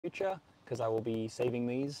future, because I will be saving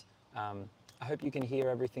these. I hope you can hear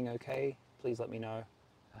everything okay. Please let me know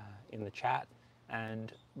in the chat.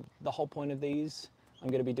 And the whole point of these, I'm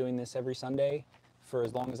going to be doing this every Sunday for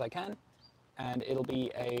as long as I can, and it'll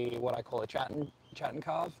be what I call a chat and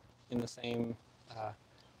carve, in the same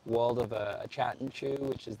world of a chat and chew,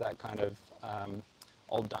 which is that kind of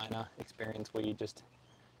old diner experience where you just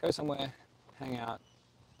go somewhere, hang out,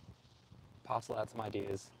 parcel out some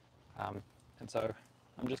ideas. And so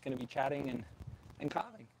I'm just going to be chatting and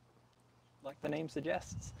carving, like the name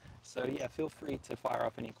suggests. So yeah, feel free to fire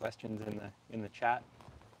up any questions in the chat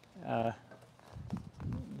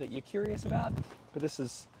that you're curious about. But this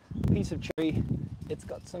is a piece of cherry. It's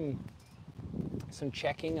got some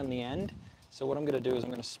checking on the end. So what I'm going to do is I'm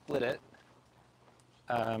going to split it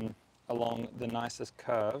along the nicest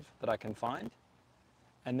curve that I can find,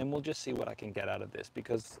 and then we'll just see what I can get out of this,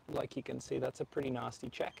 because like you can see, that's a pretty nasty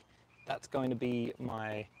check. That's going to be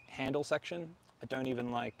my handle section. I don't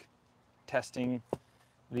even like testing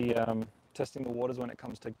the waters when it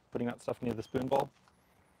comes to putting that stuff near the spoon bowl.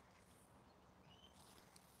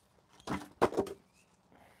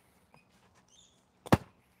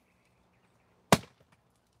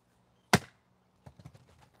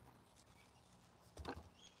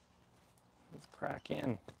 Let's crack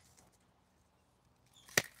in.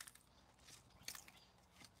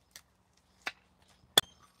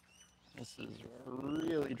 This is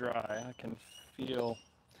really dry. I can feel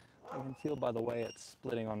by the way it's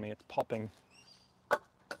splitting on me, it's popping. But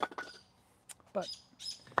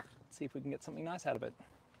let's see if we can get something nice out of it.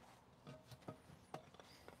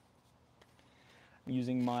 I'm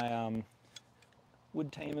using my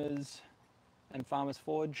Wood Tamers and Farmer's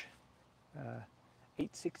Forge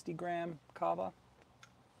 860 gram carver.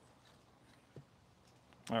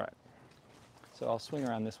 All right, so I'll swing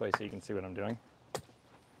around this way so you can see what I'm doing.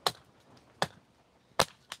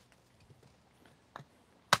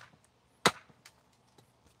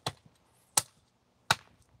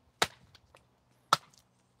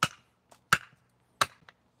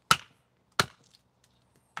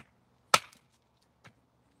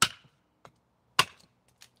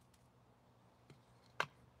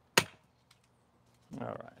 All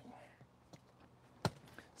right.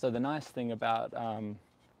 So the nice thing about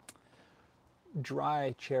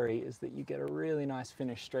dry cherry is that you get a really nice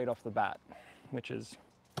finish straight off the bat, which is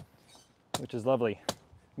lovely. It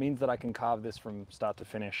means that I can carve this from start to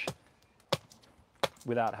finish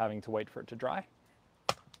without having to wait for it to dry.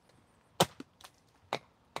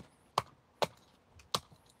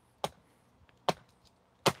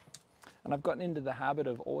 And I've gotten into the habit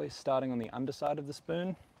of always starting on the underside of the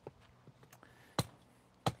spoon.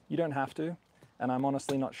 You don't have to, and I'm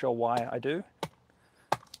honestly not sure why I do.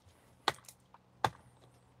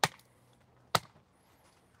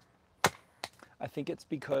 I think it's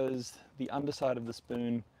because the underside of the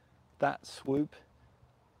spoon, that swoop,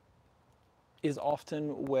 is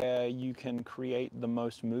often where you can create the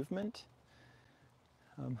most movement.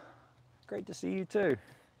 Great to see you too.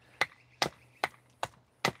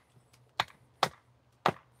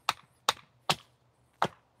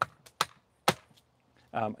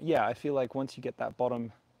 Yeah, I feel like once you get that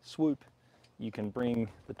bottom swoop, you can bring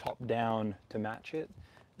the top down to match it,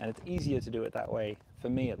 and it's easier to do it that way, for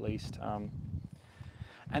me at least.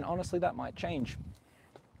 And honestly, that might change.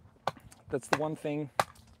 That's the one thing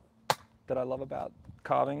that I love about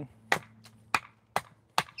carving,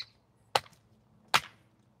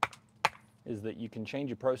 is that you can change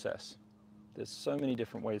your process. There's so many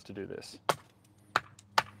different ways to do this.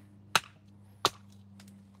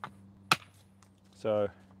 So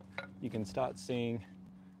you can start seeing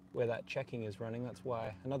where that checking is running. That's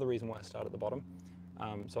why, another reason why I start at the bottom.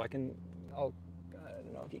 So I don't know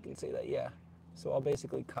if you can see that, yeah. So I'll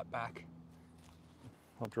basically cut back.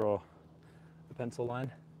 I'll draw a pencil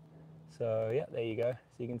line. So yeah, there you go.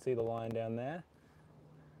 So you can see the line down there.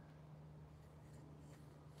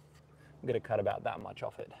 I'm gonna cut about that much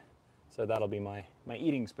off it. So that'll be my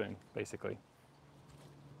eating spoon, basically.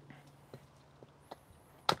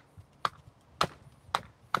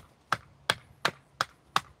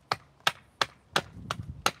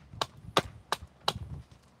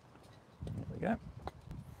 There we go.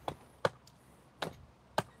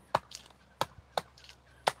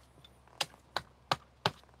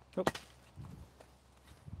 Oh.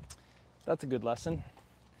 That's a good lesson.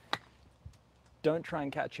 Don't try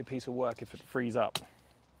and catch your piece of work if it frees up,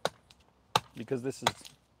 because this is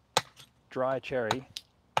dry cherry.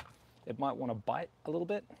 It might want to bite a little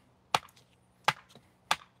bit.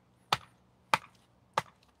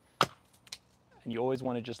 And you always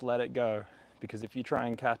want to just let it go, because if you try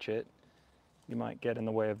and catch it, you might get in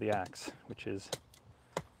the way of the axe, which is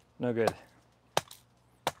no good.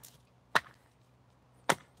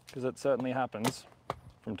 Because it certainly happens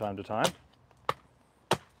from time to time.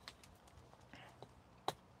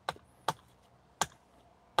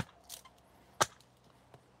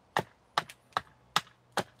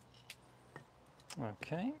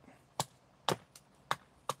 Okay.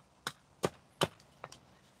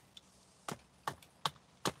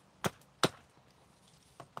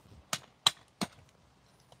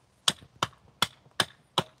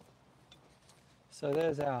 So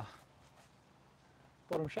there's our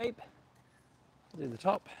bottom shape. Do the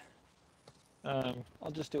top.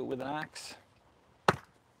 I'll just do it with an axe.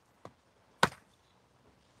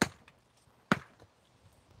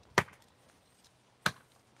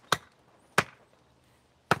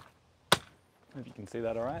 Hope you can see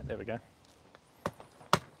that all right. There we go.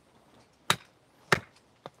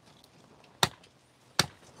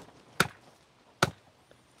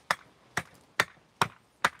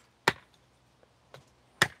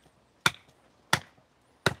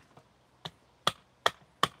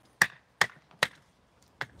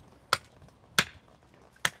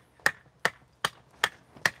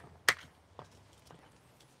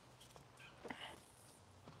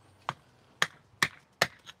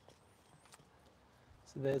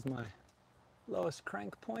 So there's my lowest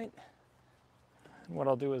crank point. And what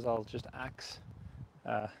I'll do is I'll just axe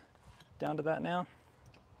down to that now.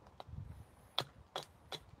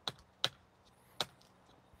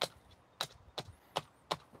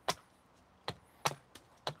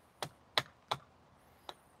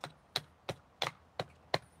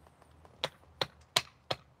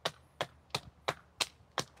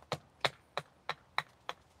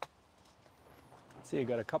 See, I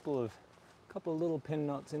got a couple of little pin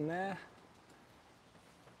knots in there,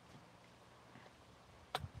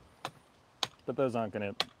 but those aren't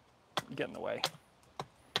going to get in the way.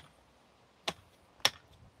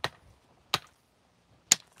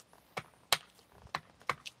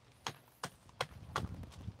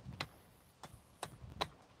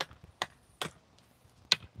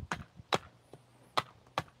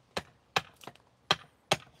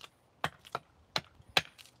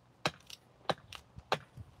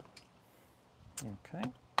 Okay.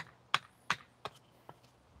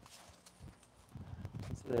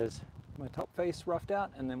 So there's my top face roughed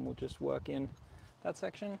out, and then we'll just work in that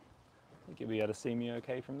section. I think you'll be able to see me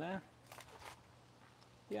okay from there.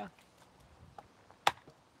 Yeah.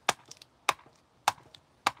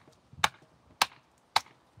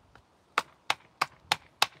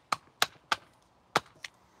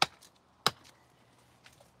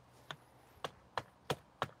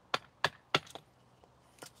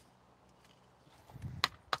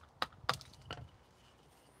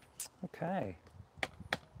 Okay.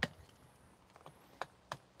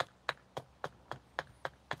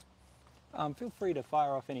 Feel free to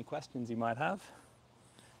fire off any questions you might have.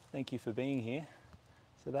 Thank you for being here.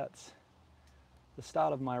 So that's the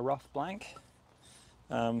start of my rough blank.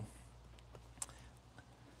 I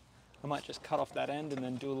might just cut off that end and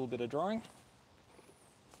then do a little bit of drawing.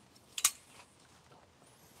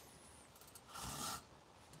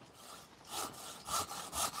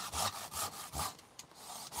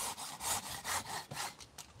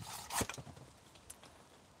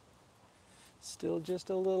 Still just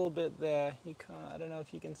a little bit there. You can't, I don't know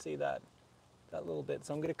if you can see that little bit,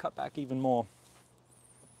 so I'm going to cut back even more.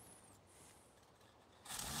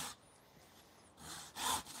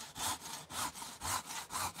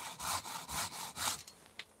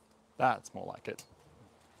 That's more like it.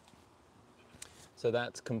 So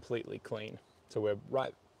that's completely clean. So we're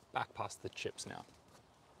right back past the chips now.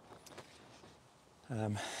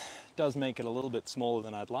 Does make it a little bit smaller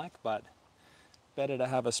than I'd like, but better to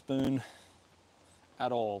have a spoon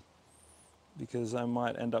at all, because I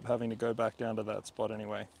might end up having to go back down to that spot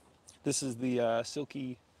anyway. This is the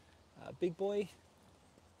Silky Big Boy,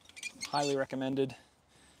 highly recommended.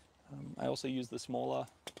 I also use the smaller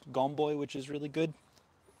Gom Boy, which is really good.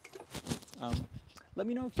 Let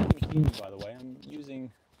me know if you can hear me, by the way. I'm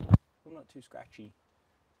not too scratchy.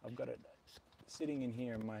 I've got it sitting in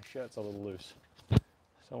here and my shirt's a little loose. So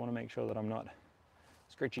I want to make sure that I'm not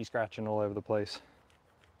scratching all over the place.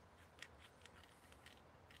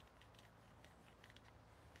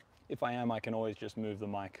 If I am, I can always just move the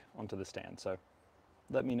mic onto the stand. So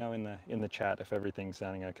let me know in the chat if everything's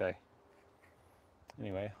sounding okay.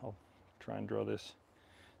 Anyway, I'll try and draw this.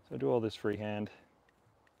 So I do all this freehand.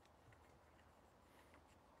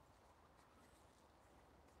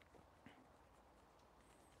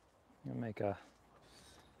 I'm gonna make a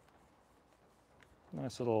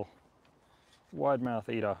nice little wide mouth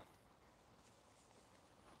eater.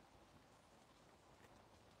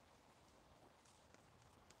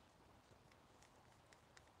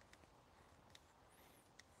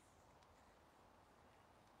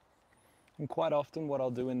 And quite often what I'll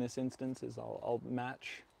do in this instance is I'll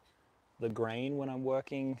match the grain when I'm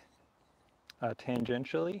working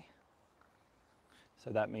tangentially. So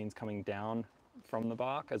that means coming down from the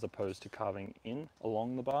bark as opposed to carving in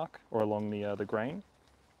along the bark or along the grain,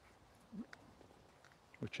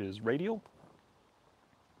 which is radial.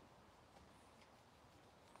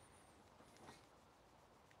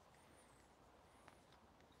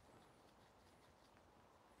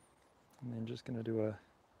 And then just going to do a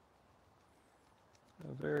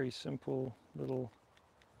very simple little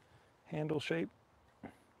handle shape.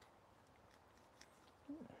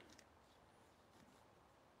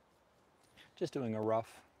 Just doing a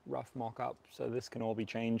rough mock-up, so this can all be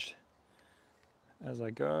changed as I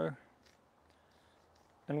go.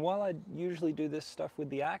 And while I usually do this stuff with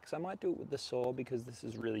the axe, I might do it with the saw because this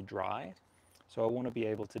is really dry. So I want to be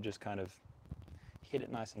able to just kind of hit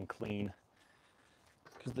it nice and clean,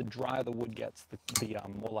 because the drier the wood gets, the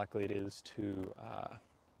more likely it is to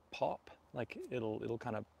pop. Like it'll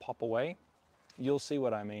kind of pop away. You'll see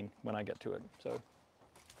what I mean when I get to it. So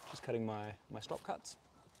just cutting my stop cuts.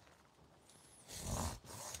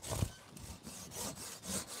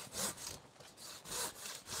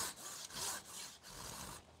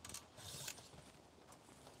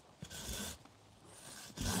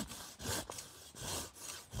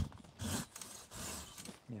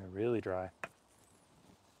 Yeah, really dry.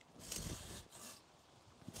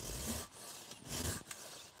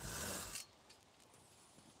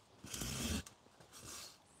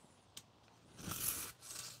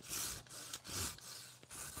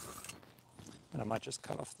 And I might just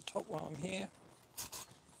cut off the top while I'm here.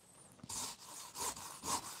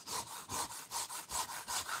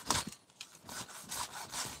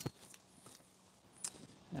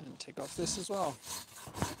 And take off this as well.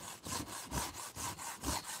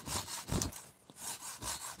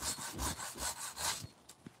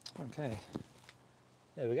 Okay,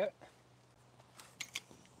 there we go.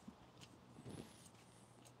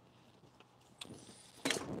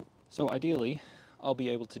 So ideally, I'll be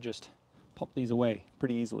able to just pop these away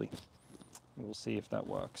pretty easily. And we'll see if that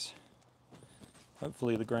works.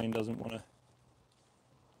 Hopefully the grain doesn't want to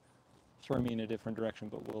throw me in a different direction,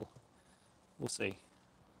 but we'll see.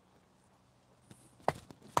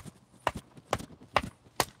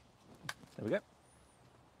 There we go.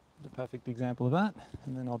 The perfect example of that.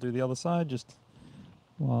 And then I'll do the other side just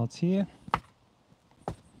while it's here.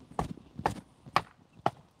 A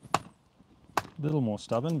little more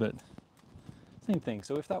stubborn, but same thing.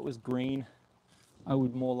 So if that was green, I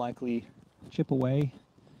would more likely chip away,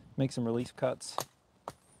 make some relief cuts.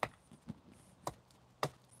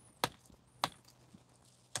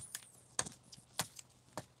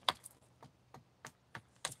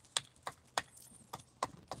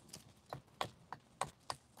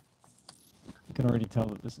 I can already tell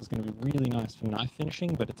that this is going to be really nice for knife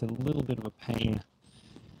finishing, but it's a little bit of a pain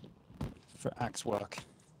for axe work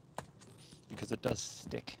because it does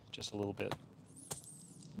stick just a little bit,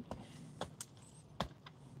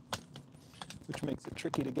 which makes it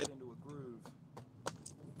tricky to get into a groove.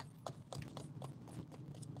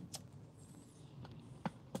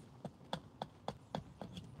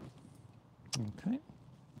 Okay.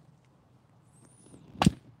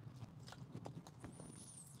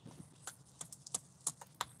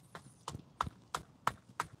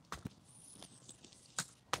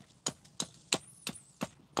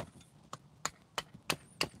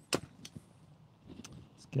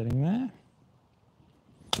 It's getting there.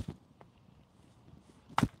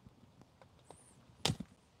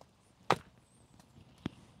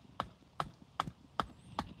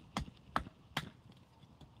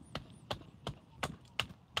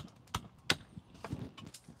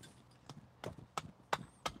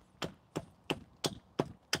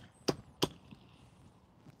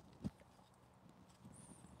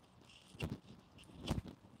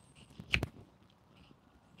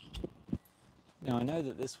 Now I know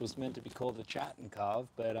that this was meant to be called a chat and carve,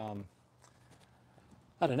 but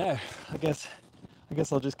I don't know. I guess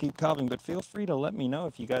I'll just keep carving. But feel free to let me know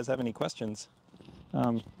if you guys have any questions.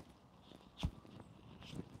 I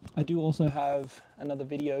do also have another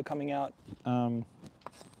video coming out. I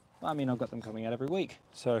mean, I've got them coming out every week,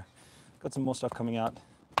 so got some more stuff coming out.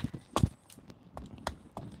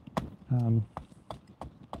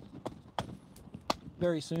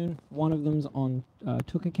 Very soon. One of them's on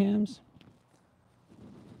Tucker cams.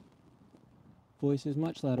 Voice is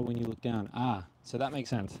much louder when you look down. Ah, so that makes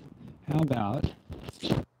sense. How about,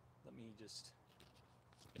 let me just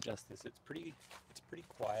adjust this. It's pretty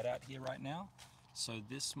quiet out here right now, so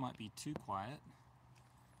this might be too quiet.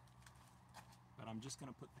 But I'm just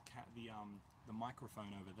going to put the microphone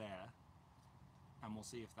over there, and we'll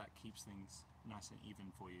see if that keeps things nice and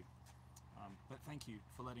even for you. But thank you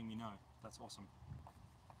for letting me know. That's awesome.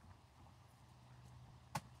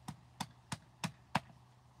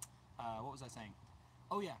 What was I saying?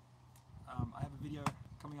 Oh yeah, I have a video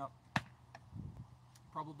coming up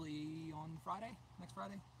probably on Friday, next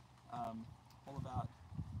Friday, all about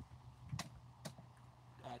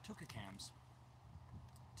tucker cams.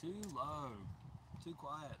 Too low, too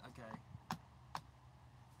quiet, okay.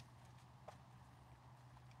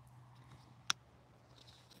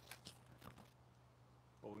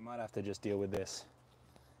 Well, we might have to just deal with this.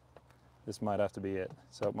 This might have to be it.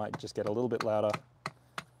 So it might just get a little bit louder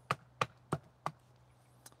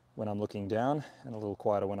when I'm looking down and a little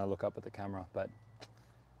quieter when I look up at the camera, but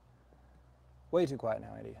way too quiet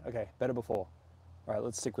now, Andy. Okay, better before. All right,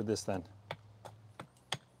 let's stick with this then.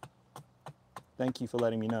 Thank you for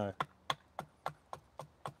letting me know.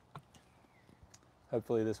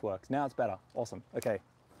 Hopefully this works. Now it's better. Awesome. Okay.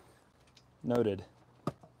 Noted.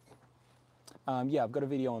 Yeah, I've got a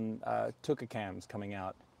video on tucker cams coming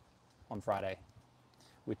out on Friday,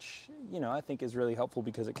 which, you know, I think is really helpful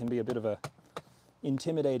because it can be a bit of a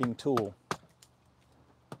intimidating tool.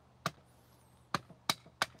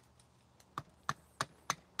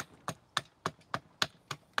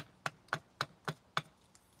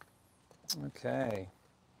 Okay.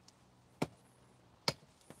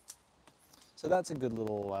 So that's a good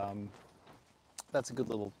little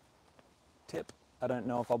tip. I don't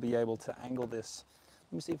know if I'll be able to angle this.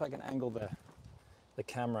 Let me see if I can angle the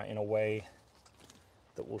camera in a way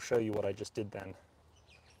that will show you what I just did then.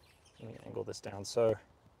 Let me angle this down. So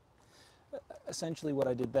essentially what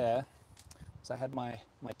I did there was I had my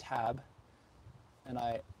tab, and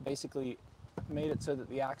I basically made it so that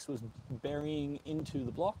the axe was burying into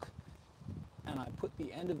the block, and I put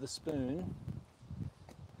the end of the spoon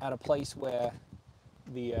at a place where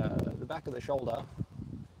the back of the shoulder,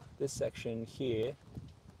 this section here,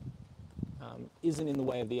 isn't in the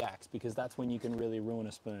way of the axe, because that's when you can really ruin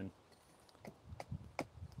a spoon.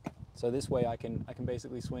 So this way I can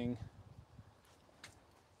basically swing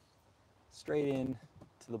straight in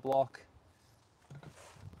to the block.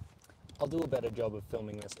 I'll do a better job of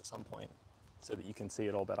filming this at some point so that you can see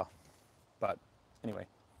it all better. But anyway,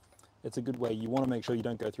 it's a good way. You want to make sure you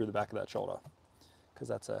don't go through the back of that shoulder, because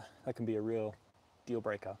that can be a real deal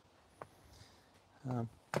breaker.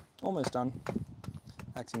 Almost done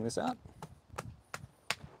axing this out.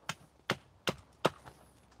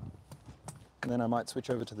 And then I might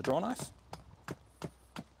switch over to the draw knife.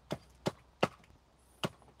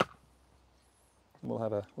 We'll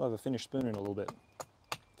have a finished spoon in a little bit,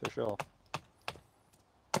 for sure.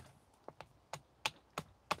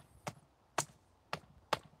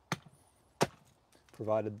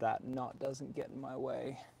 Provided that knot doesn't get in my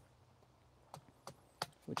way,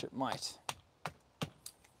 which it might.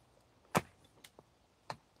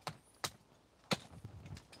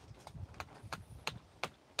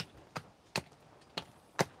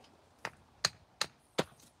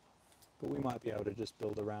 But we might be able to just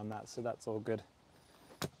build around that, so that's all good.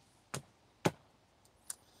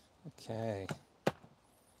 Okay.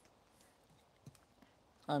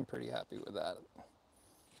 I'm pretty happy with that.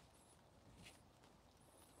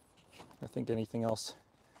 I think anything else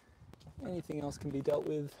can be dealt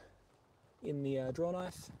with in the draw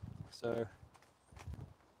knife. So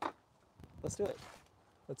let's do it.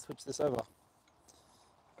 Let's switch this over.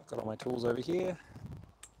 I've got all my tools over here.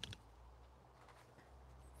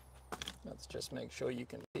 Let's just make sure you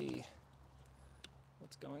can see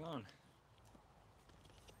what's going on.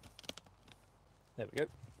 There we go.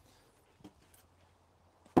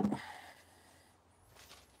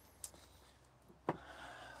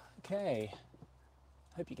 Okay,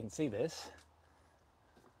 hope you can see this.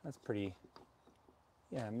 That's pretty,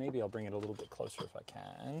 yeah, maybe I'll bring it a little bit closer if I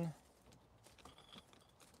can.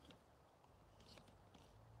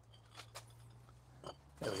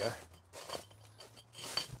 There we go.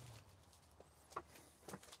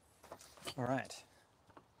 All right.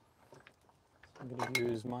 I'm going to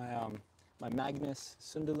use my my Magnus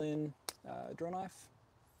Sunderland draw knife.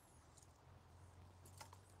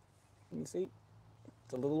 Can you see?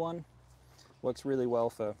 It's a little one. Works really well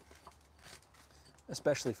for,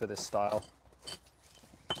 especially for this style.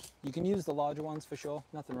 You can use the larger ones for sure.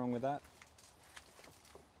 Nothing wrong with that.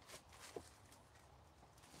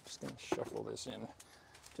 Just going to shuffle this in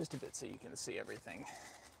just a bit so you can see everything.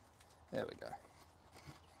 There we go.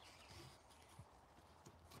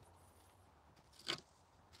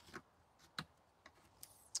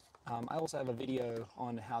 I also have a video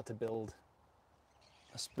on how to build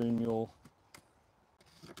a spoon mule.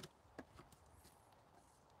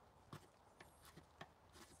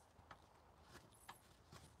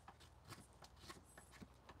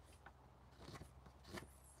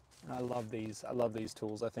 I love these. I love these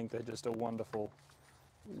tools. I think they're just a wonderful,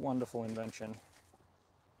 wonderful invention.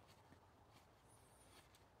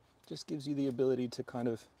 Just gives you the ability to kind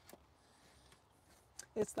of,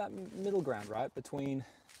 it's that middle ground, right, between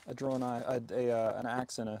a draw knife, an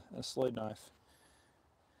axe and a slide knife,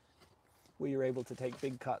 where you're able to take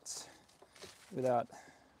big cuts without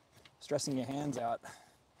stressing your hands out,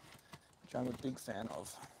 which I'm a big fan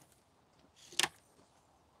of.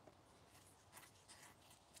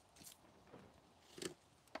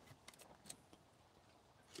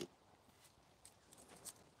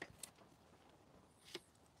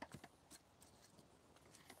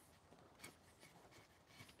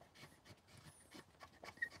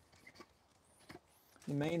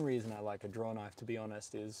 The main reason I like a draw knife, to be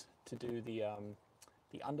honest, is to do the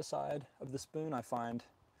underside of the spoon. I find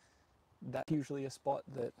that's usually a spot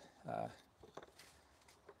that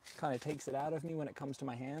kind of takes it out of me when it comes to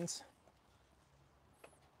my hands.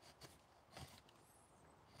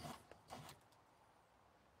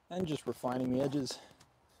 And just refining the edges.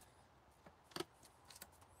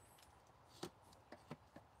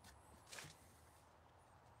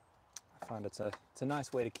 I find it's a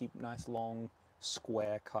nice way to keep nice long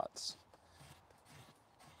square cuts.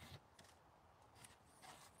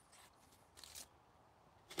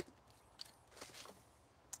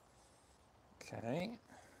 Okay,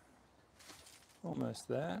 almost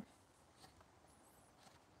there.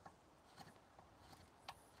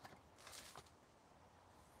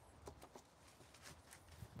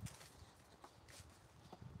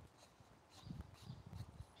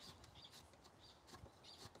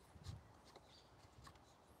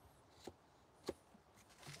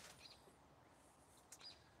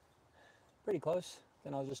 Pretty close.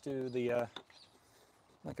 Then I'll just do the,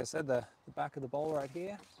 like I said, the back of the bowl right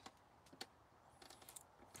here.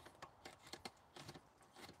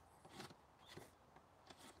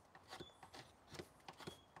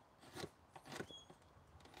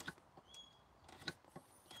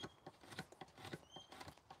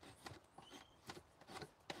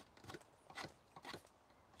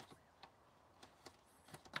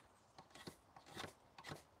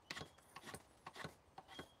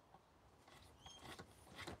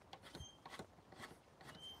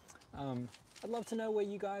 I'd love to know where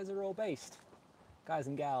you guys are all based, guys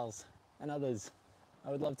and gals and others. I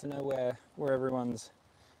would love to know where everyone's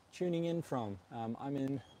tuning in from. I'm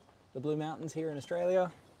in the Blue Mountains here in Australia.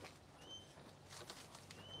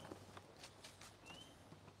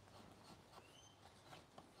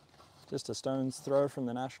 Just a stone's throw from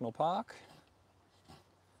the national park.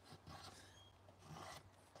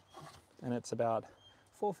 And it's about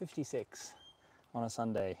 4:56 on a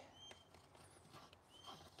Sunday.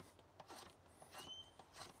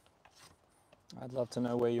 I'd love to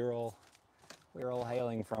know where you're all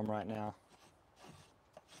hailing from right now.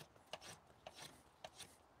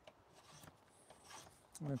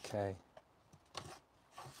 Okay.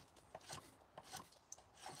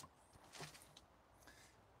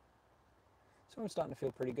 So I'm starting to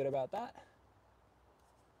feel pretty good about that.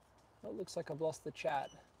 Oh, it looks like I've lost the chat.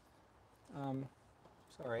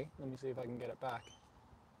 Sorry, let me see if I can get it back.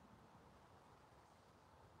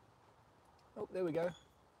 Oh, there we go.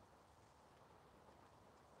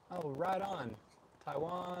 Oh, right on.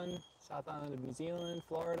 Taiwan, South Island of New Zealand,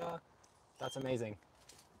 Florida. That's amazing.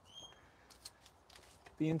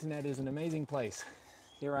 The internet is an amazing place.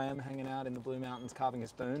 Here I am hanging out in the Blue Mountains carving a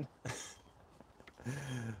spoon.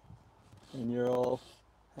 And you're all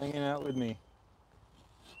hanging out with me.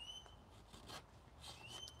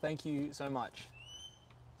 Thank you so much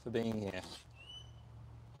for being here.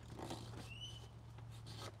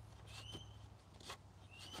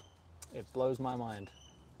 It blows my mind.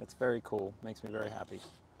 It's very cool, makes me very happy.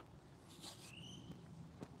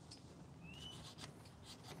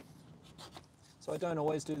 So I don't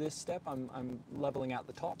always do this step. I'm leveling out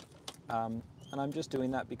the top. And I'm just doing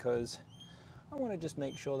that because I want to just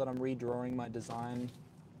make sure that I'm redrawing my design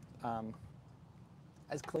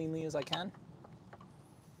as cleanly as I can.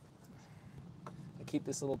 I keep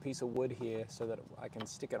this little piece of wood here so that I can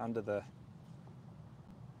stick it under the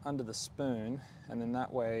spoon, and then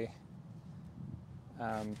that way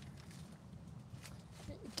it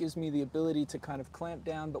gives me the ability to kind of clamp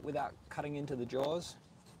down but without cutting into the jaws.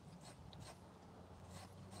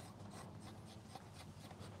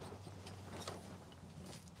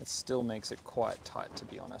 It still makes it quite tight, to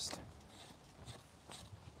be honest.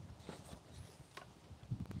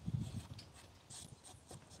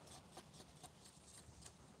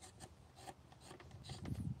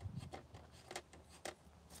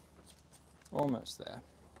 Almost there.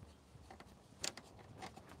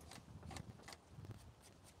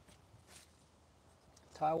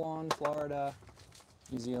 Taiwan, Florida,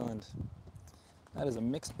 New Zealand. That is a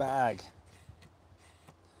mixed bag.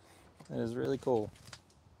 That is really cool.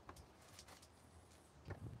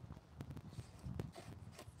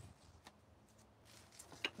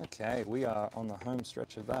 Okay, we are on the home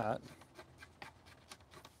stretch of that.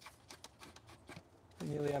 we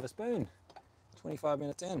nearly have a spoon. 25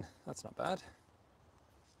 minutes in, that's not bad.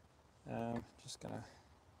 Just gonna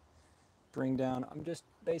bring down, I'm just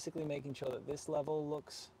basically making sure that this level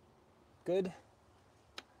looks good.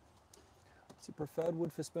 what's your preferred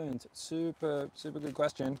wood for spoons? Super good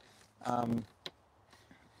question.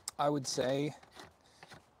 I would say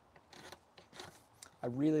I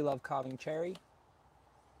really love carving cherry.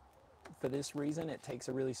 For this reason, it takes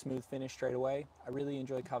a really smooth finish straight away. I really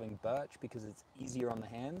enjoy carving birch because it's easier on the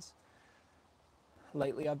hands.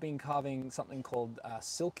 Lately, I've been carving something called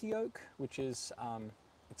silky oak, which is,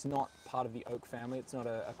 it's not part of the oak family. It's not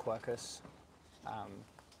a Quercus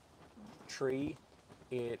tree.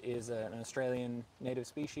 It is an Australian native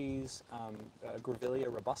species,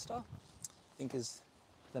 Grevillea robusta, I think is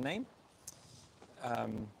the name.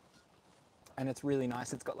 And it's really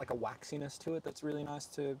nice. It's got like a waxiness to it that's really nice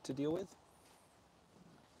to deal with.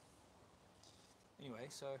 Anyway,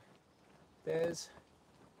 so there's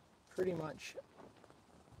pretty much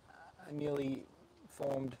a nearly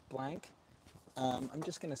formed blank. I'm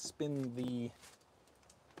just going to spin the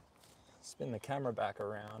camera back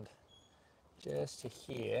around just to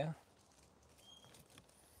here.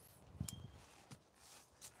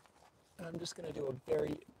 And I'm just going to do a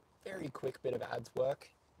very quick bit of ads work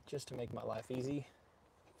just to make my life easy.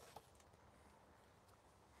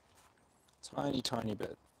 tiny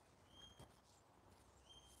bit.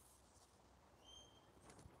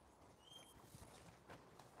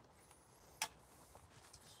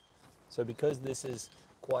 So because this is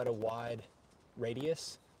quite a wide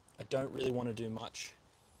radius, I don't really want to do much.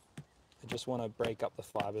 I just want to break up the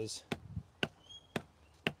fibers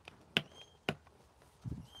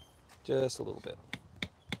just a little bit.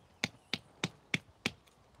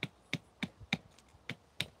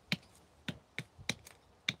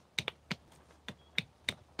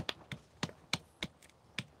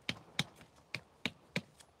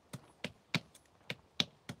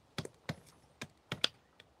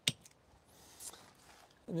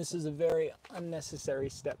 And this is a very unnecessary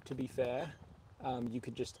step, to be fair. You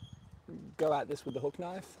could just go at this with the hook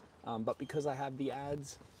knife, but because I have the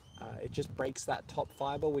ads, it just breaks that top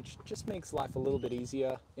fiber, which just makes life a little bit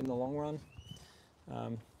easier in the long run.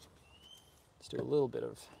 Let's do a little bit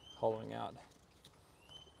of hollowing out.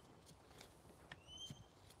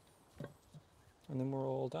 And then we're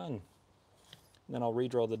all done. And then I'll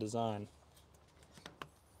redraw the design.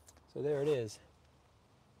 So there it is.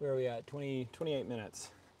 Where are we at? 28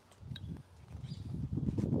 minutes.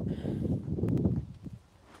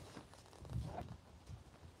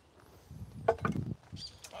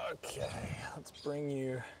 Okay, let's bring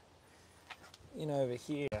you in over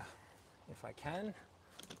here, if I can.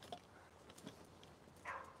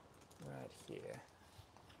 Right here.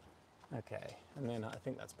 Okay, and then I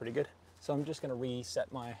think that's pretty good. So I'm just going to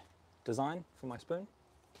reset my design for my spoon.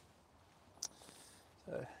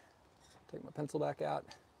 So take my pencil back out.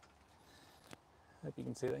 Hope you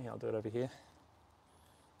can see that. Yeah, I'll do it over here.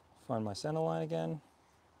 Find my center line again,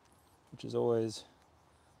 which is always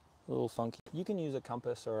a little funky. You can use a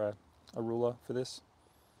compass or a ruler for this.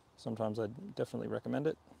 Sometimes I definitely recommend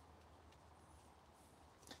it.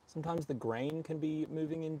 Sometimes the grain can be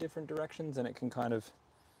moving in different directions and it can kind of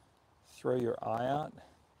throw your eye out.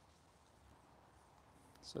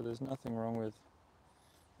 So there's nothing wrong with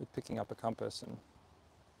picking up a compass and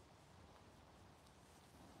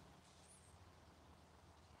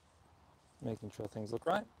making sure things look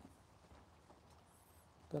right.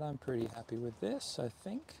 But I'm pretty happy with this, I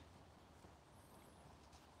think.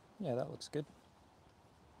 Yeah, that looks good.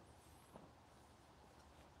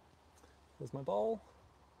 There's my bowl.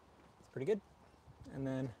 It's pretty good. And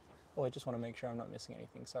then, oh, I just want to make sure I'm not missing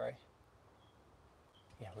anything, sorry.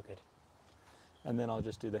 Yeah, we're good. And then I'll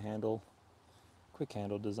just do the handle, quick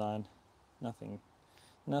handle design. Nothing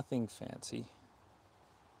fancy.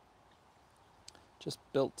 Just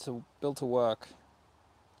built to work.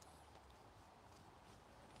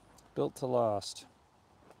 Built to last.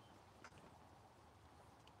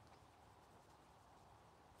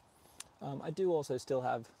 I do also still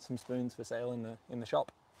have some spoons for sale in the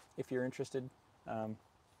shop, if you're interested.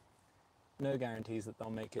 No guarantees that they'll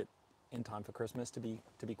make it in time for Christmas, to be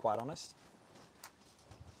quite honest.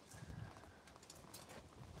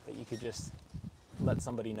 But you could just let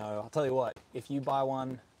somebody know. I'll tell you what, if you buy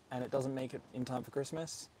one and it doesn't make it in time for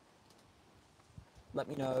Christmas, let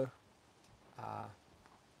me know.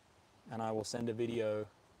 and I will send a video,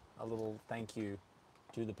 a little thank you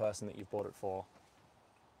to the person that you've bought it for,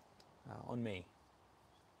 on me.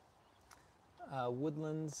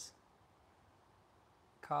 Woodlands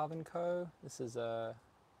Carve & Co. This is I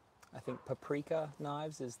think Paprika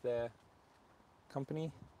Knives is their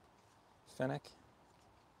company. Fennec.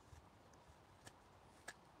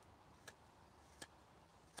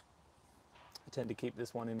 I tend to keep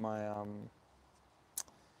this one in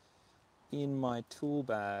my tool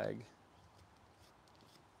bag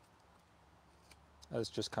as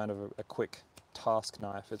just kind of a quick task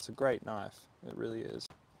knife. It's a great knife, it really is.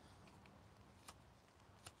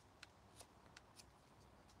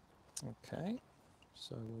 Okay,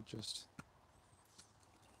 so we'll just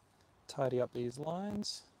tidy up these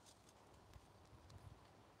lines.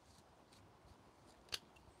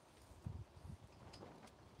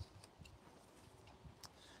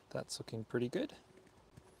 That's looking pretty good.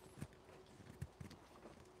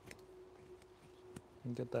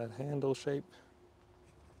 And get that handle shape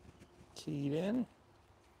keyed in.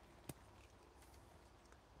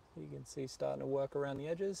 You can see starting to work around the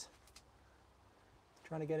edges.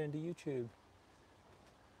 Trying to get into YouTube.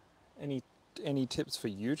 Any tips for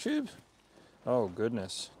YouTube? Oh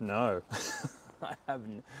goodness, no. I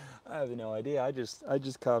have no idea. I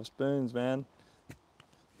just carve spoons, man.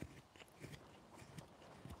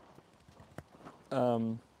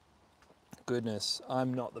 Goodness,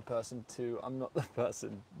 I'm not the person to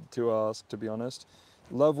ask, to be honest.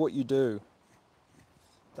 Love what you do.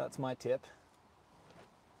 That's my tip.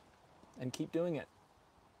 And keep doing it.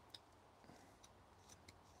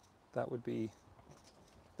 That would be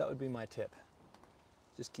my tip.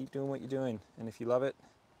 Just keep doing what you're doing, and if you love it,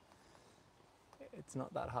 it's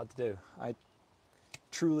not that hard to do. I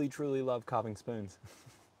truly, truly love carving spoons.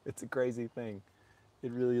 It's a crazy thing.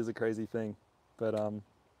 It really is a crazy thing. But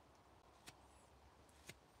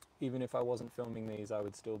even if I wasn't filming these, I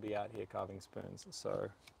would still be out here carving spoons. So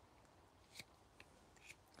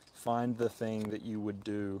find the thing that you would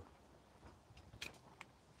do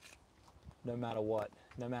no matter what,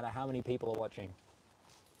 no matter how many people are watching.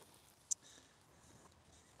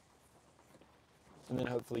 And then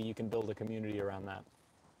hopefully you can build a community around that.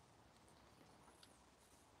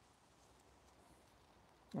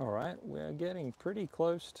 All right, we're getting pretty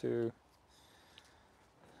close to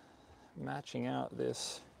matching out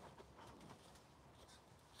this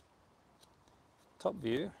top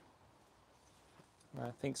view.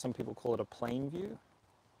 I think some people call it a plane view.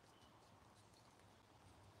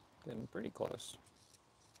 Getting pretty close.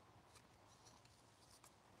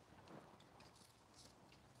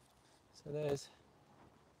 So there's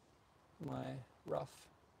my rough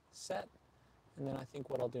set, and then I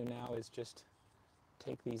think what I'll do now is just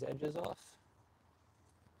take these edges off,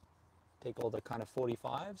 take all the kind of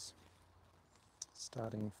 45s,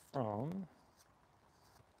 starting from,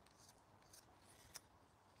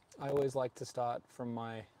 I always like to start from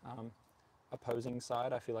my opposing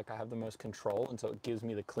side. I feel like I have the most control, and so it gives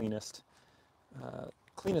me the cleanest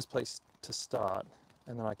place to start,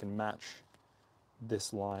 and then I can match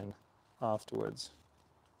this line afterwards.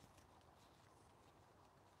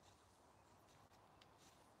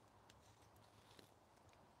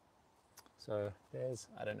 So there's,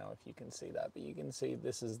 I don't know if you can see that, but you can see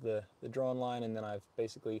this is the drawn line, and then I've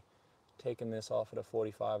basically taken this off at a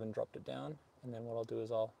 45 and dropped it down, and then what I'll do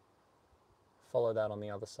is I'll follow that on the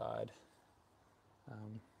other side.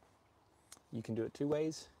 You can do it two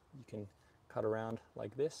ways. You can cut around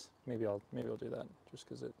like this. Maybe I'll do that just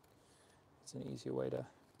because it's an easier way to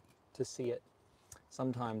see it.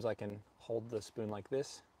 Sometimes I can hold the spoon like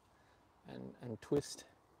this and twist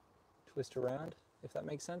around, if that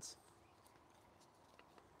makes sense.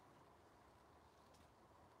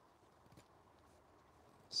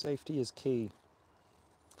 Safety is key.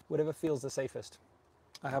 Whatever feels the safest.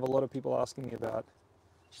 I have a lot of people asking me about,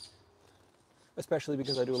 especially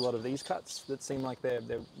because I do a lot of these cuts that seem like they're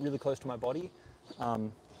really close to my body.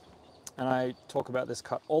 And I talk about this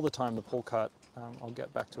cut all the time, the pull cut. I'll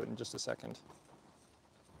get back to it in just a second.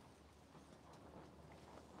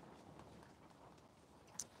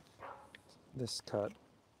 This cut.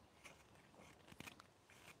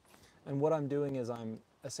 And what I'm doing is I'm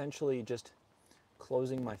essentially just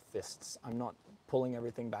closing my fists. I'm not pulling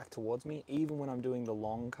everything back towards me. Even when I'm doing the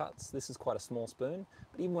long cuts, this is quite a small spoon,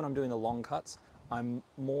 but even when I'm doing the long cuts, I'm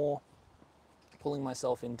more pulling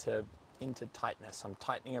myself into tightness. I'm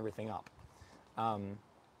tightening everything up.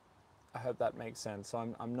 I hope that makes sense.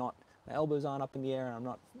 So I'm not, my elbows aren't up in the air, and I'm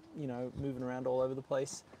not, moving around all over the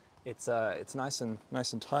place. It's nice and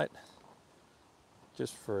tight.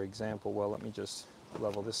 Just for example, well, let me just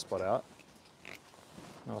level this spot out,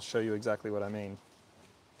 and I'll show you exactly what I mean.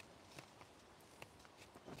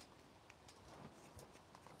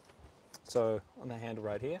 So on the handle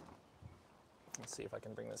right here, let's see if I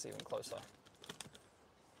can bring this even closer.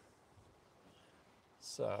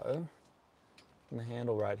 So on the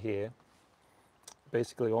handle right here,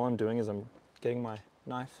 basically all I'm doing is I'm getting my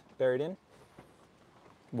knife buried in,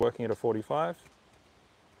 working at a 45,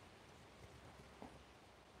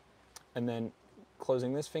 and then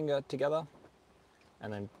closing this finger together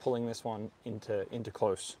and then pulling this one into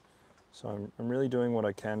close. So I'm really doing what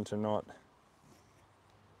I can to not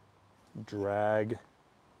drag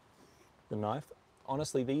the knife.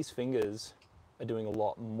 Honestly, these fingers are doing a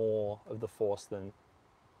lot more of the force than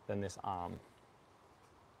this arm.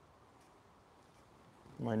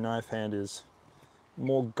 My knife hand is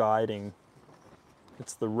more guiding.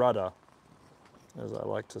 It's the rudder, as I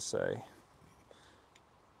like to say.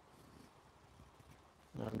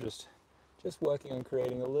 And I'm just working on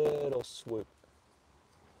creating a little swoop.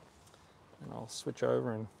 And I'll switch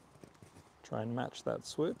over and try and match that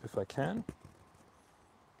swoop if I can.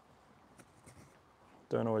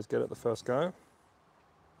 Don't always get it the first go.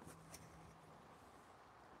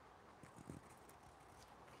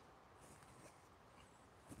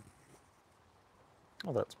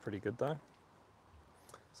 Oh, that's pretty good though.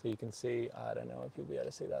 So you can see, I don't know if you'll be able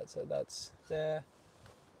to see that. So that's there,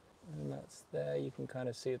 and that's there. You can kind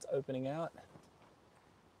of see it's opening out.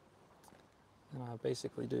 And I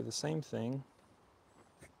basically do the same thing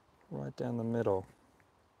right down the middle.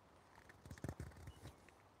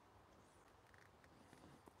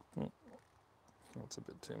 That's a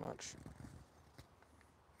bit too much.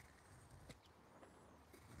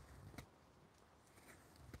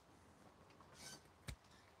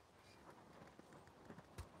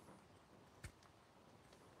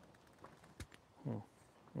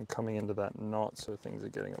 I'm coming into that knot, so things are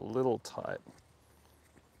getting a little tight.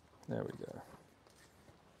 There we go.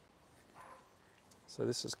 So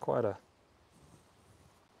this is quite a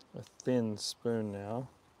thin spoon now,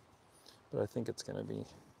 but I think it's going to be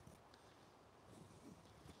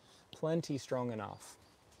plenty strong enough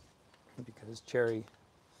because Cherry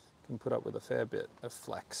can put up with a fair bit of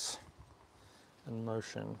flex and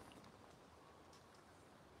motion.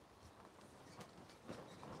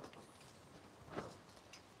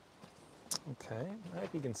 Okay, I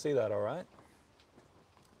hope you can see that all right.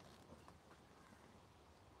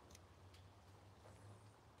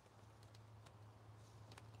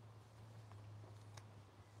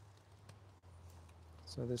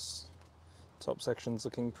 So this top section's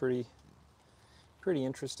looking pretty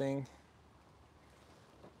interesting.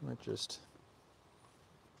 I might just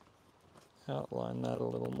outline that a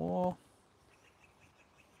little more.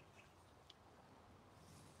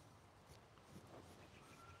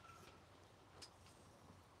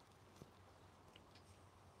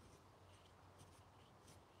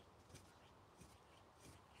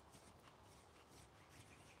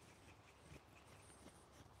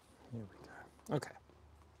 Here we go. Okay.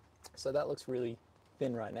 So that looks really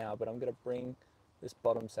thin right now, but I'm going to bring this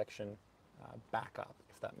bottom section back up,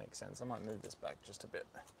 if that makes sense. I might move this back just a bit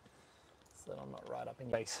so that I'm not right up in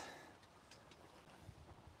base.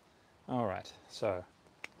 All right, so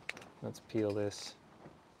let's peel this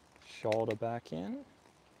shoulder back in.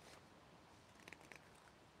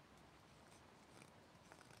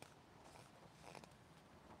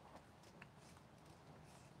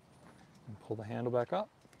 And pull the handle back up.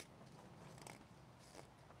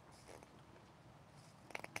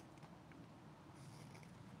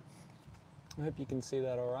 I hope you can see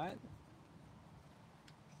that all right.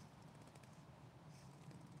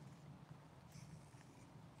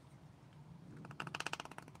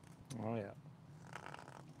 Oh yeah.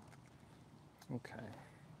 Okay.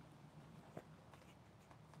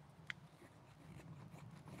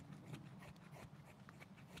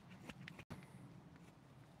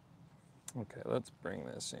 Okay, let's bring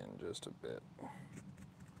this in just a bit.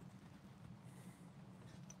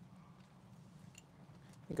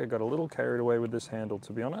 I think I got a little carried away with this handle,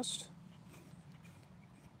 to be honest.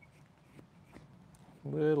 A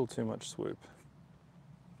little too much swoop.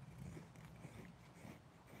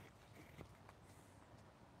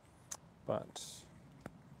 But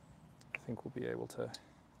I think we'll be able to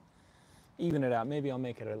even it out. Maybe I'll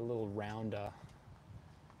make it a little rounder.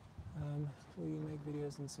 Will you make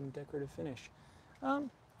videos in some decorative finish?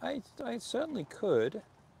 I certainly could.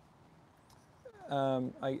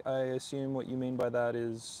 I assume what you mean by that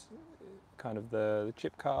is kind of the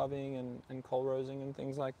chip carving and coal rosing and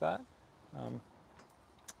things like that.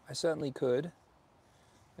 I certainly could.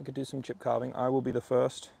 I could do some chip carving. I will be the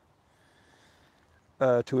first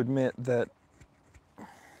to admit that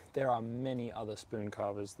there are many other spoon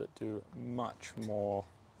carvers that do much more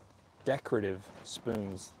decorative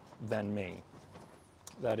spoons than me.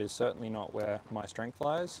 that is certainly not where my strength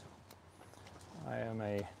lies.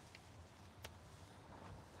 I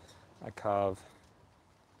carve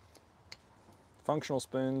functional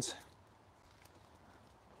spoons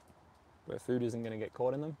where food isn't going to get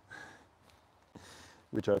caught in them,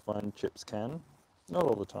 which I find chips can, not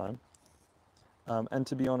all the time. And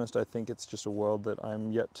to be honest, I think it's just a world that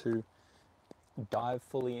I'm yet to dive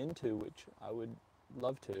fully into, which I would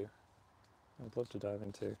love to. I'd love to dive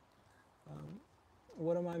into.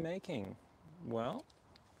 What am I making? Well,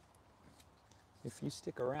 if you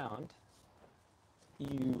stick around,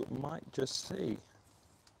 you might just see.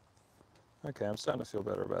 Okay, I'm starting to feel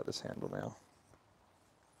better about this handle now.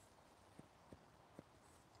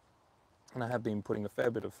 And I have been putting a fair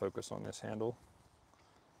bit of focus on this handle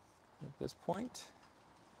at this point,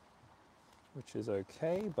 which is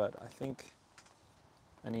okay, but I think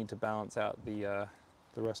I need to balance out the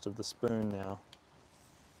rest of the spoon now.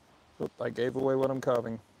 Oop, I gave away what I'm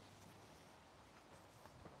carving.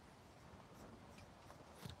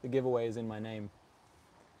 The giveaway is in my name.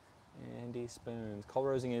 Andy Spoons. Cold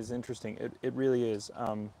roasting is interesting. It really is.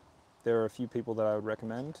 There are a few people that I would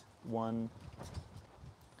recommend. One,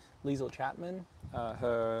 Liesl Chapman.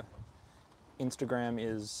 Her Instagram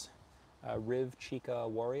is Riv Chica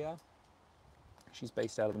Warrior. She's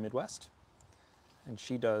based out of the Midwest, and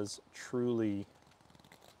she does truly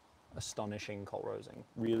astonishing cold roasting.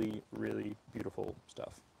 Really, really beautiful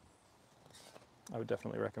stuff. I would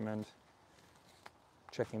definitely recommend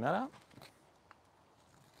checking that out.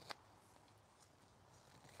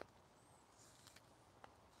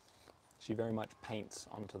 She very much paints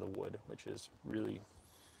onto the wood, which is really,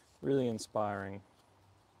 really inspiring.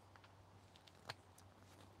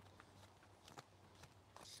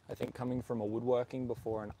 I think coming from a woodworking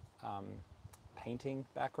before an painting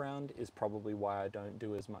background is probably why I don't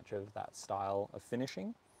do as much of that style of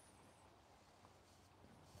finishing.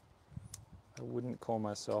 I wouldn't call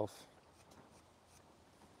myself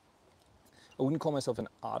an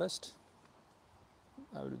artist.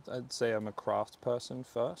 I'd say I'm a craft person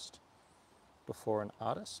first, before an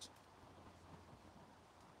artist.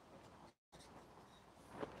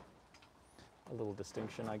 A little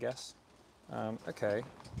distinction, I guess. Okay,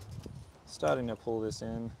 starting to pull this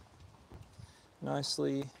in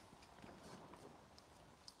nicely.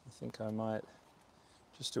 I think I might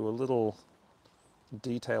just do a little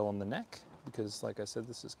detail on the neck, because like I said,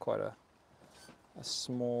 this is quite a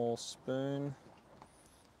small spoon.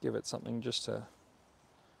 Give it something just to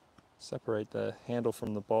separate the handle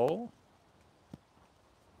from the bowl.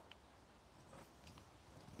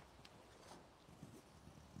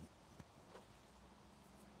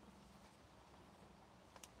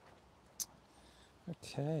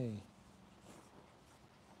 Okay.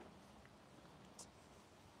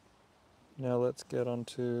 Now let's get on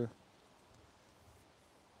to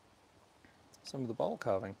some of the bowl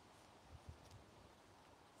carving.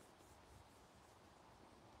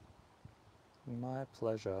 My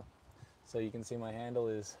pleasure. So you can see my handle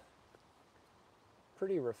is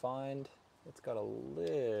pretty refined. It's got a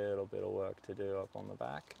little bit of work to do up on the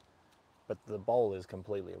back, but the bowl is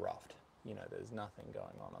completely roughed. You know, there's nothing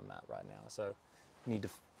going on that right now. So need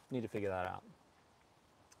to figure that out.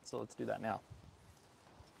 So let's do that now.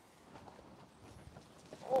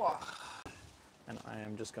 Oh. And I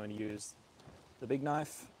am just going to use the big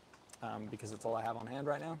knife because it's all I have on hand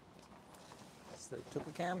right now. It's the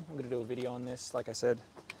Tuka Cam. I'm going to do a video on this, like I said,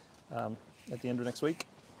 at the end of next week.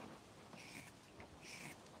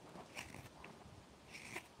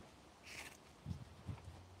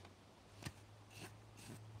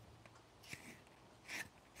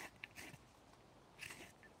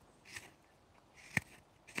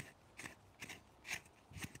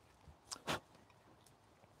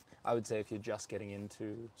 I would say if you're just getting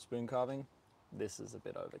into spoon carving, this is a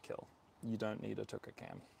bit overkill. You don't need a Tuka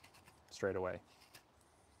Cam straight away.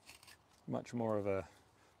 Much more of a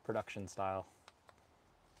production style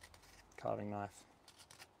carving knife.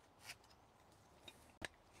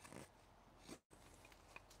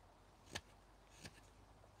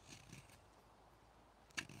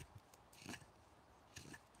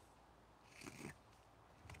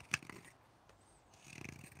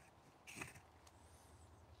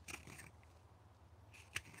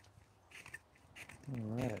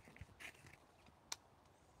 All right.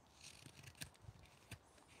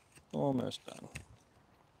 Almost done.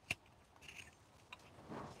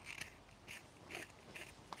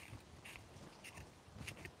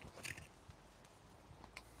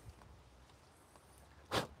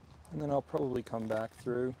 And then I'll probably come back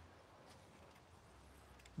through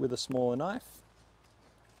with a smaller knife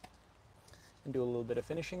and do a little bit of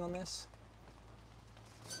finishing on this.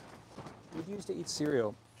 would use to eat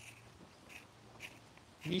cereal.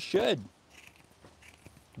 You should.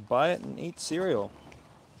 Buy it and eat cereal.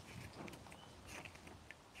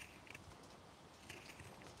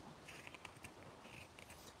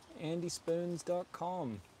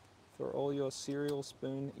 AndySpoons.com for all your cereal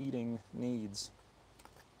spoon eating needs.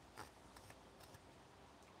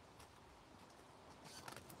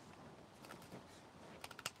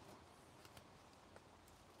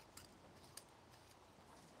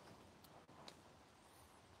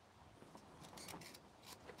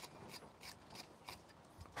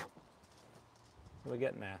 We're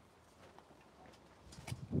getting there.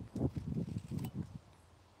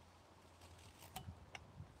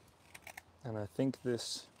 And I think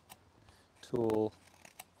this tool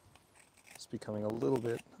is becoming a little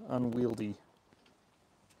bit unwieldy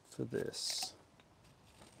for this.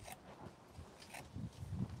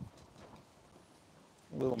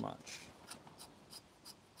 A little much.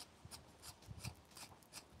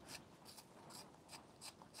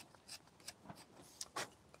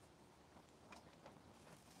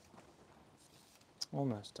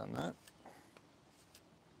 Almost done that.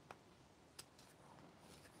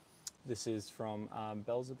 This is from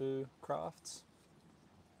Belzebu Crafts.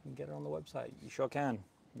 You can get it on the website. You sure can.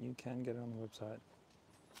 You can get it on the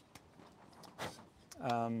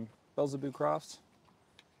website. Belzebu Crafts.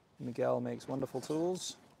 Miguel makes wonderful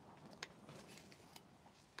tools.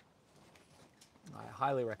 I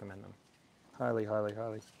highly recommend them. Highly, highly,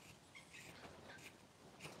 highly.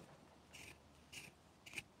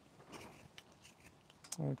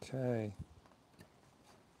 Okay.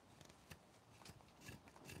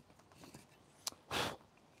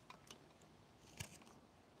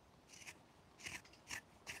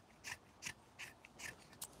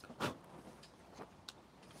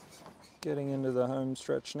 Getting into the home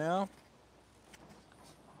stretch now,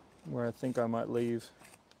 where I think I might leave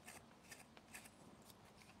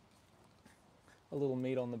A little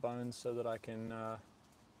meat on the bones so that I can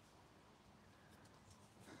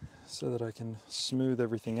smooth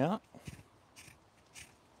everything out.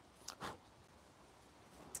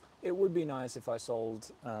 It would be nice if I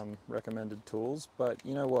sold Recommended tools, but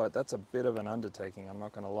you know what? That's a bit of an undertaking, I'm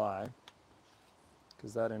not going to lie,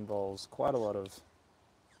 because that involves quite a lot of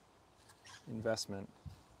investment.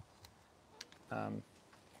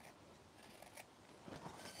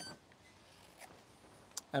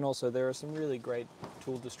 And also there are some really great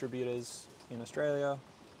tool distributors in Australia,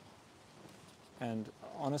 and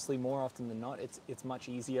honestly more often than not it's much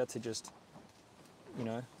easier to just, you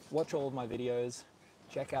know, watch all of my videos,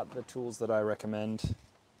 check out the tools that I recommend,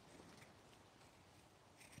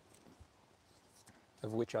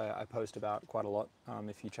 of which I post about quite a lot.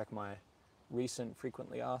 If you check my recent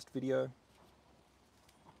frequently asked video,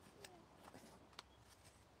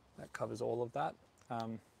 that covers all of that.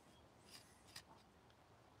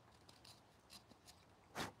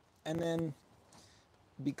 And then,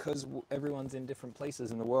 because everyone's in different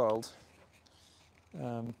places in the world,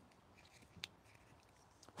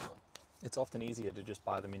 it's often easier to just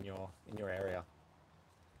buy them in your area.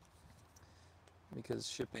 Because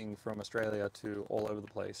shipping from Australia to all over the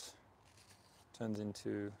place turns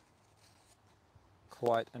into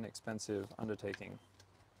quite an expensive undertaking.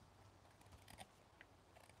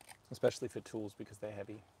 Especially for tools, because they're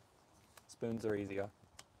heavy. Spoons are easier.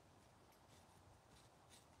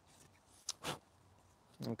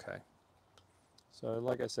 Okay. So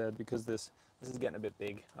like I said, because This is getting a bit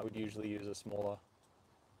big, I would usually use a smaller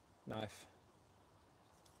knife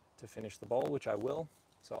to finish the bowl, which I will,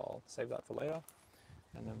 so I'll save that for later.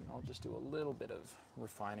 And then I'll just do a little bit of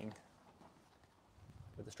refining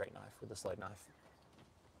with a straight knife, with a slide knife.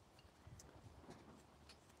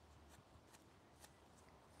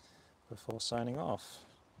 before signing off.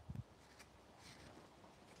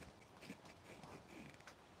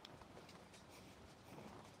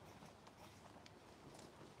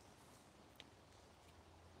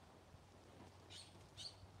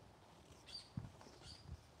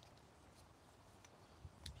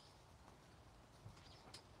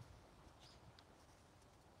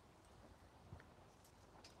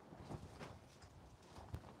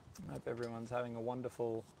 I hope everyone's having a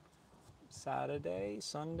wonderful Saturday,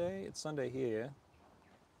 Sunday. It's Sunday here.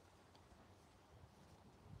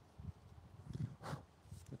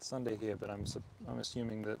 It's Sunday here, but I'm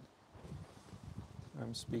assuming that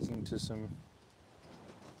I'm speaking to some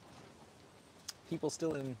People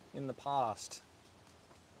still in the past.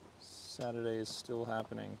 Saturday is still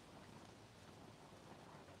happening.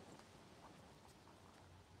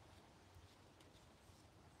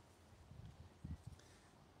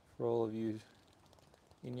 For all of you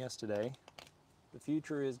in yesterday, The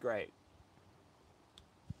future is great.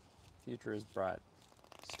 Future is bright.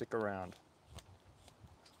 Stick around.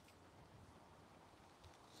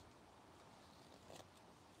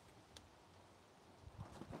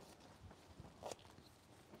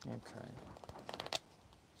 Okay.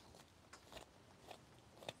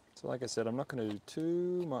 So like I said, I'm not going to do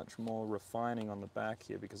too much more refining on the back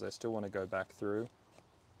here because I still want to go back through,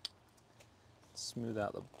 smooth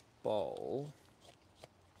out the bowl.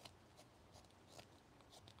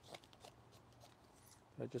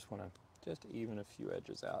 I just want to just even a few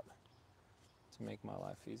edges out to make my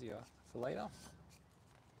life easier for later.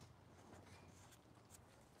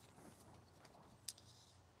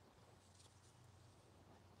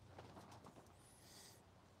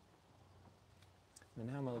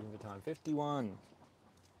 And now am I looking for time? 51.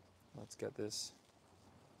 Let's get this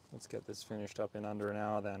finished up in under an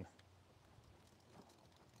hour then.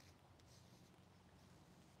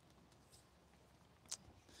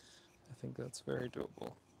 I think that's very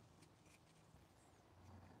doable.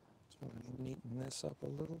 Just want to neaten this up a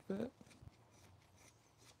little bit.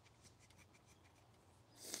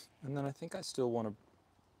 And then I think I still want to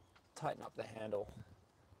tighten up the handle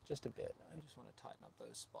just a bit. I just want to tighten up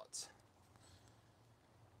those spots.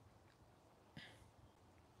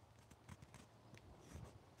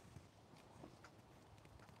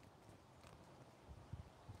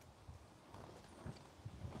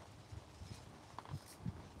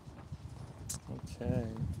 Okay.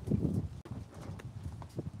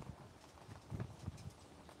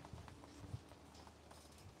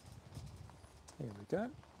 Here we go.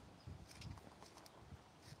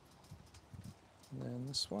 And then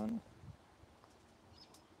this one.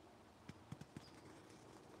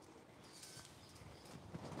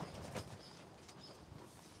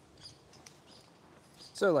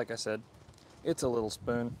 So like I said, it's a little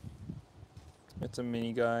spoon. It's a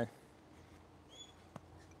mini guy.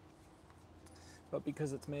 But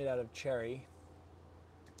because it's made out of cherry,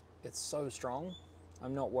 it's so strong.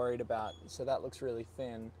 I'm not worried about, so that looks really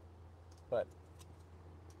thin, but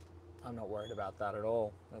I'm not worried about that at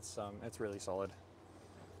all. It's really solid.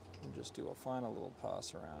 And just do a final little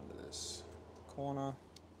pass around to this corner.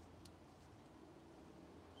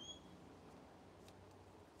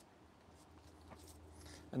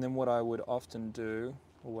 And then what I would often do,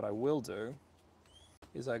 or what I will do,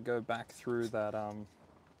 is I go back through that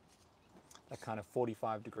that kind of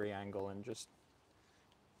 45-degree angle and just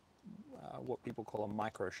what people call a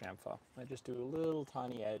micro chamfer. I just do a little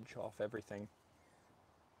tiny edge off everything.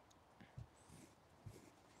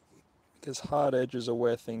 Because hard edges are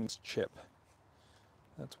where things chip.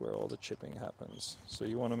 That's where all the chipping happens. So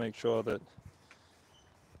you want to make sure that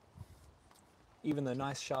even the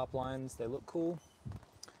nice sharp lines, they look cool,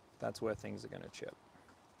 that's where things are going to chip.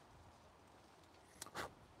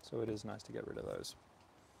 So it is nice to get rid of those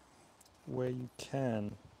where you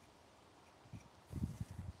can.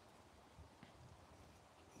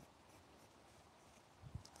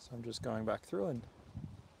 So I'm just going back through and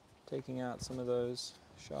taking out some of those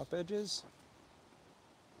sharp edges.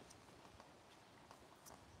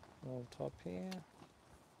 All top here.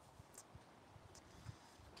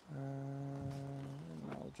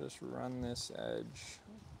 And I'll just run this edge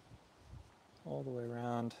all the way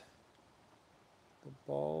around the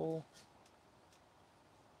bowl.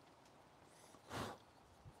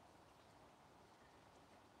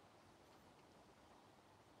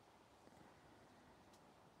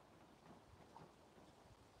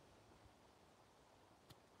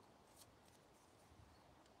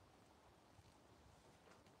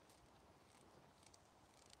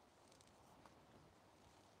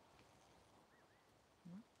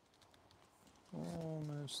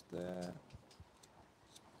 Almost there.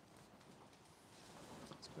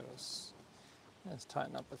 Let's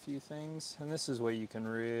tighten up a few things. And this is where you can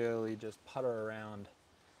really just putter around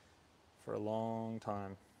for a long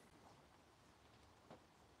time.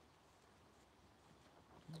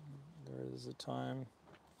 There is a time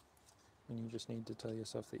when you just need to tell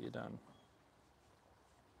yourself that you're done.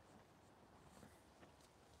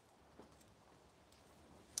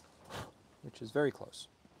 Which is very close.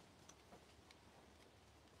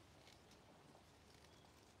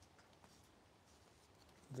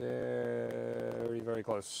 Very, very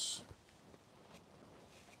close.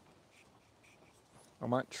 I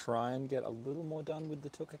might try and get a little more done with the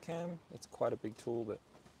Tucker cam. It's quite a big tool, but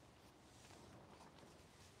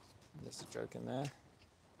there's a joke in there.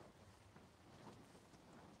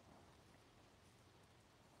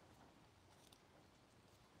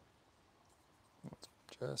 Let's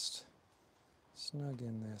just snug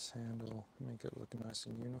in this handle, make it look nice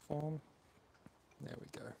and uniform. There we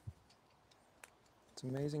go. It's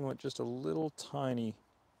amazing what just a little tiny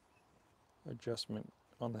adjustment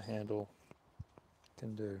on the handle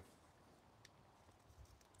can do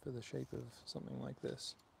for the shape of something like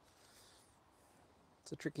this.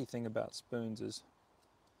 It's a tricky thing about spoons is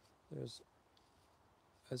there's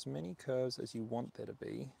as many curves as you want there to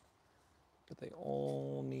be, but they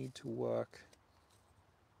all need to work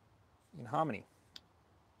in harmony.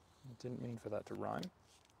 I didn't mean for that to rhyme.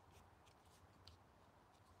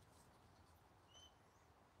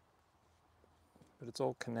 But it's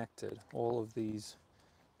all connected. All of these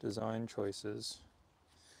design choices,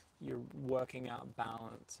 You're working out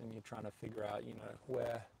balance and you're trying to figure out, you know,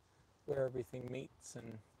 where everything meets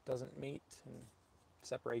and doesn't meet, and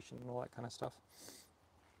separation and all that kind of stuff.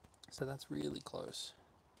 so that's really close.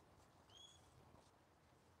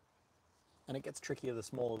 And it gets trickier the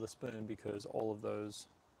smaller the spoon, because all of those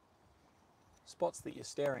spots that you're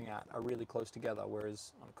staring at are really close together,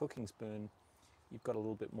 whereas on a cooking spoon, you've got a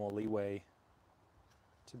little bit more leeway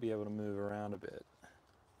To be able to move around a bit.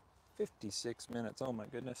 56 minutes, oh my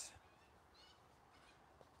goodness.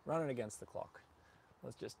 running against the clock.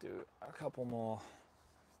 Let's just do a couple more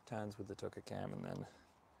turns with the Tucker cam and then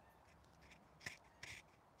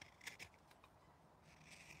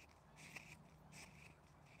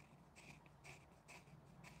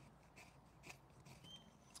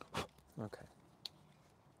okay,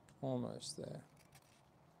 almost there.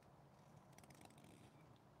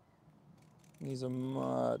 These are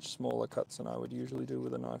much smaller cuts than I would usually do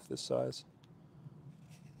with a knife this size.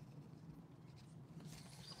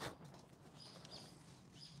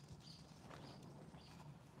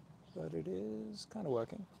 But it is kind of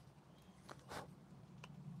working.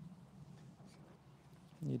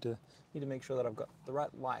 Need to make sure that I've got the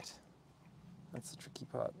right light. That's the tricky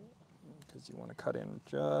part, because you want to cut in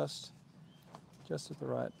just at the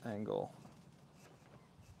right angle.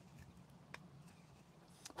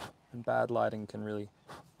 And bad lighting can really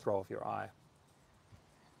Throw off your eye.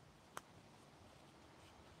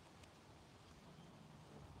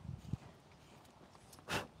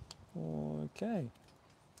 Okay,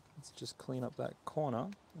 let's just clean up that corner,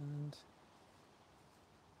 and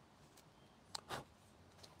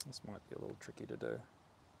this might be a little tricky to do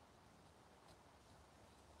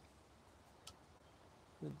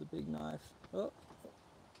with the big knife. Oh.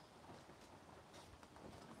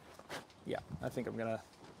 Yeah, I think I'm gonna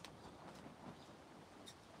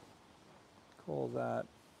call that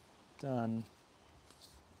done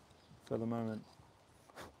for the moment.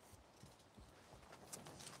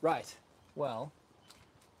 Right, well,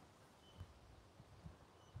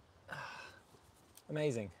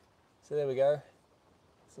 amazing. So there we go.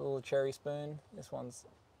 It's a little cherry spoon. This one's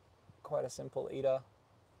quite a simple eater,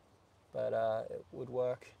 but it would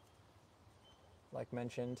work, like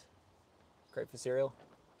mentioned. Great for cereal.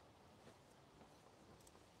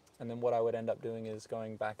 And then what I would end up doing is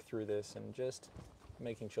going back through this and just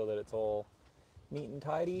making sure that it's all neat and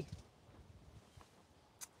tidy.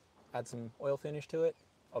 Add some oil finish to it.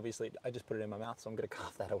 Obviously, I just put it in my mouth, so I'm going to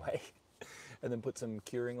carve that away. And then put some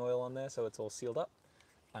curing oil on there so it's all sealed up.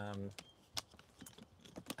 And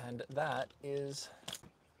that is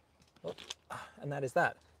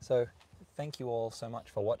that. So thank you all so much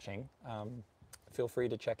for watching. Feel free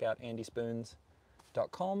to check out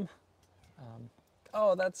andyspoons.com.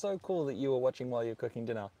 Oh, that's so cool that you were watching while you're cooking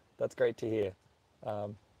dinner. That's great to hear. I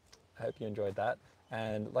hope you enjoyed that.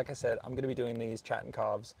 And like I said, I'm going to be doing these chat and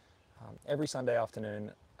carves every Sunday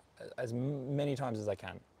afternoon, as many times as I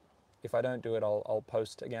can. If I don't do it, I'll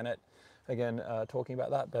post again talking about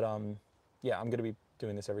that. But yeah, I'm going to be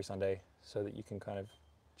doing this every Sunday so that you can kind of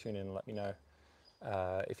tune in and let me know.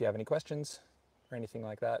 If you have any questions or anything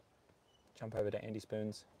like that, jump over to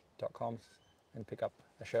andyspoons.com and pick up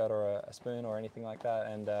a shirt or a spoon or anything like that.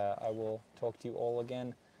 And I will talk to you all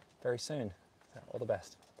again very soon. So all the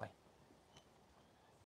best. Bye.